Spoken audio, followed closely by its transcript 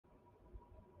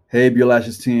Hey,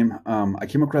 Eyelash's team. I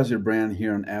came across your brand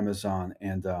here on Amazon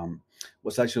and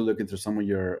was actually looking through some of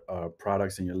your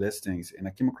products and your listings, and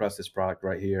I came across this product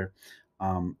right here.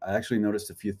 I actually noticed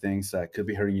a few things that could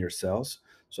be hurting your sales,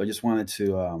 so I just wanted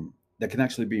to that can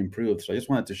actually be improved. So I just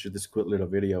wanted to shoot this quick little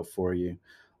video for you.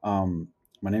 Um,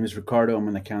 my name is Ricardo. I'm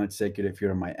an account executive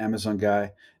here on my Amazon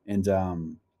guy, and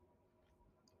I'm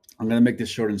going to make this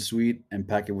short and sweet and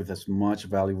pack it with as much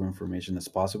valuable information as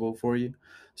possible for you.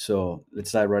 So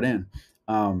let's dive right in.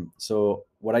 So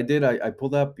what I did, I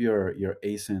pulled up your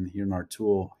ASIN here in our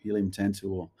tool, Helium 10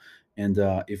 tool. And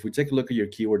if we take a look at your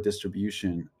keyword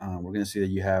distribution, we're going to see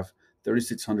that you have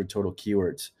 3,600 total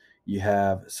keywords. You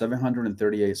have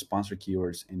 738 sponsored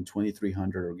keywords and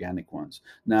 2,300 organic ones.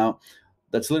 Now,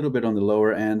 that's a little bit on the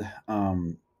lower end.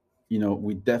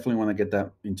 We definitely want to get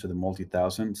that into the multi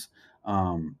thousands.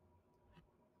 Um,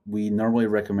 we normally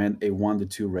recommend a 1 to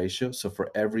 2 ratio. So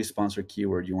for every sponsored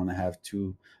keyword, you want to have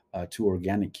two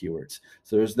organic keywords.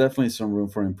 So there's definitely some room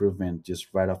for improvement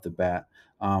just right off the bat.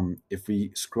 If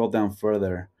we scroll down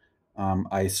further,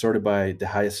 I sorted by the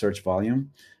highest search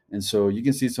volume. And so you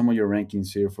can see some of your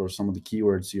rankings here for some of the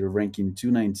keywords. You're ranking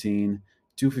 219,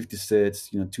 256,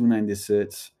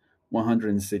 296,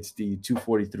 160,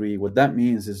 243. What that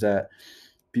means is that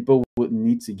people would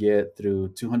need to get through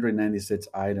 296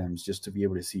 items just to be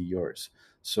able to see yours.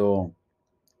 So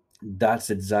that's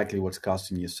exactly what's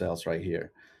costing you sales right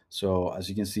here. So as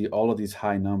you can see, all of these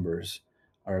high numbers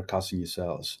are costing you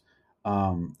sales.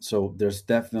 So there's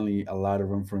definitely a lot of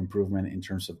room for improvement in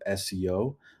terms of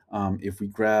SEO. If we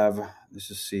grab, let's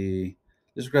just see,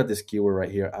 let's grab this keyword right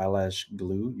here, eyelash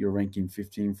glue. You're ranking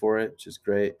 15 for it, which is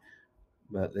great.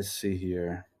 But let's see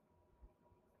here.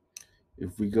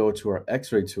 If we go to our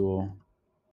X-ray tool,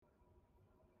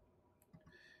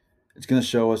 it's going to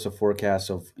show us a forecast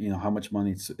of how much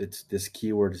money it's this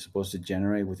keyword is supposed to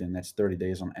generate within the next 30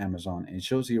 days on Amazon, and it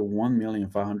shows here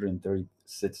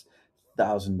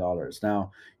 $1,536,000.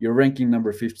 Now you're ranking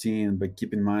number 15, but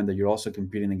keep in mind that you're also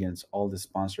competing against all the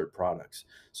sponsored products.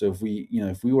 So if we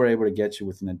were able to get you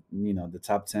within the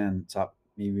top 10, top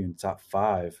maybe even top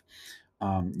 5,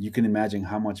 you can imagine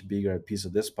how much bigger a piece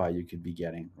of this pie you could be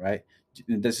getting, right?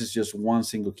 This is just one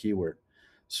single keyword.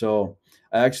 So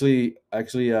I actually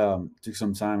took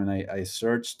some time and I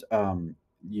searched the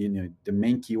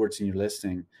main keywords in your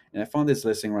listing, and I found this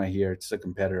listing right here. It's a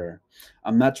competitor.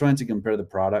 I'm not trying to compare the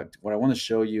product. What I want to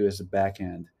show you is the back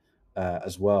end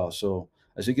as well. So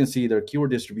as you can see, their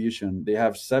keyword distribution, they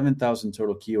have 7,000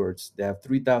 total keywords. They have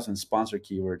 3,000 sponsored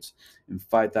keywords and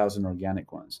 5,000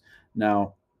 organic ones.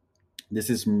 Now, this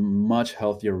is much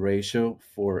healthier ratio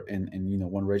for and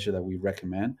one ratio that we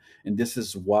recommend, and this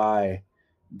is why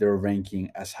they're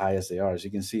ranking as high as they are. As you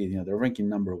can see, they're ranking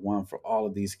number one for all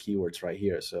of these keywords right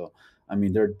here. So I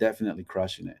mean, they're definitely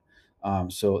crushing it.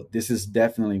 So this is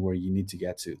definitely where you need to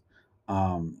get to.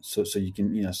 So you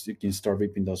can you can start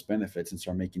reaping those benefits and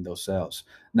start making those sales.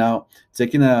 Now,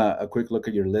 taking a quick look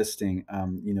at your listing,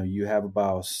 you have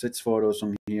about 6 photos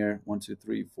on here. One, two,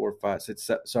 three, four, five, six,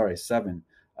 sorry, 7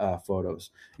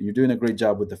 photos. And you're doing a great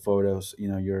job with the photos.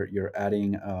 You're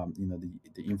adding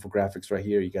the infographics right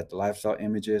here. You got the lifestyle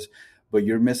images, but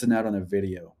you're missing out on a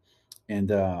video. And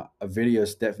a video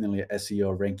is definitely a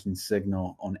SEO ranking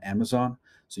signal on Amazon.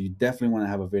 So you definitely want to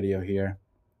have a video here.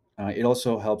 It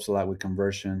also helps a lot with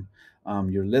conversion.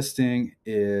 Your listing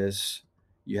is,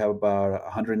 you have about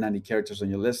 190 characters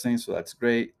on your listing, so that's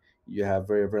great. You have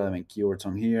very relevant keywords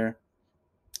on here.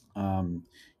 um,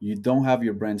 you don't have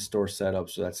your brand store set up,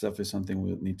 so that's definitely something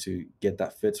we'll need to get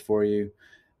that fits for you.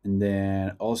 And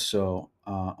then also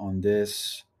on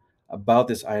this, about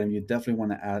this item, you definitely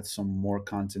want to add some more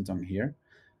content on here.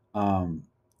 um,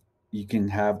 you can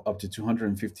have up to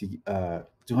 250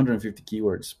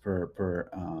 keywords per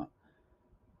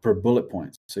bullet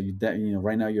point. So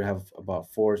right now you have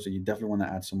about 4, so you definitely want to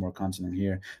add some more content in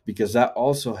here, because that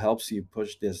also helps you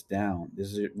push this down.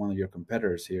 This is one of your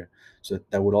competitors here, so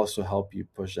that would also help you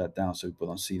push that down so people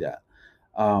don't see that.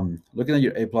 Looking at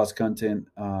your A plus content,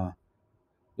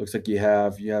 looks like you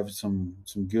have some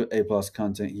good A plus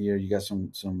content here. You got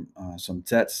some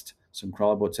text, some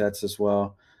crawlable text as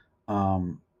well.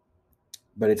 Um,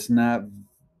 but it's not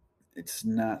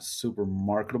super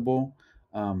marketable.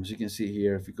 As you can see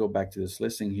here, if you go back to this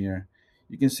listing here,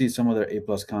 you can see some of their A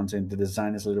plus content. The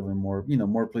design is a little bit more,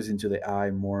 more pleasing to the eye,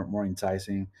 more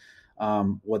enticing.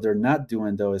 What they're not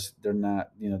doing though is they're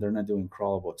not doing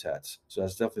crawlable tests. So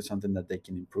that's definitely something that they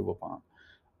can improve upon.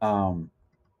 Um,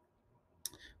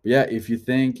 but yeah, if you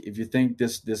think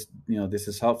this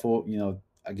is helpful,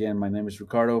 again, my name is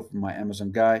Ricardo from my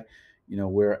Amazon guy.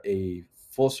 We're a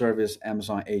full service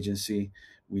Amazon agency.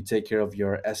 We take care of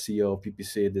your SEO,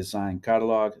 PPC, design,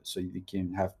 catalog, so you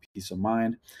can have peace of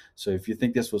mind. So if you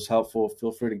think this was helpful,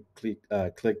 feel free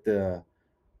to click the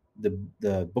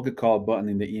book a call button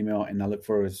in the email, and I look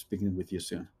forward to speaking with you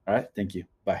soon. All right, thank you.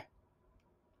 Bye.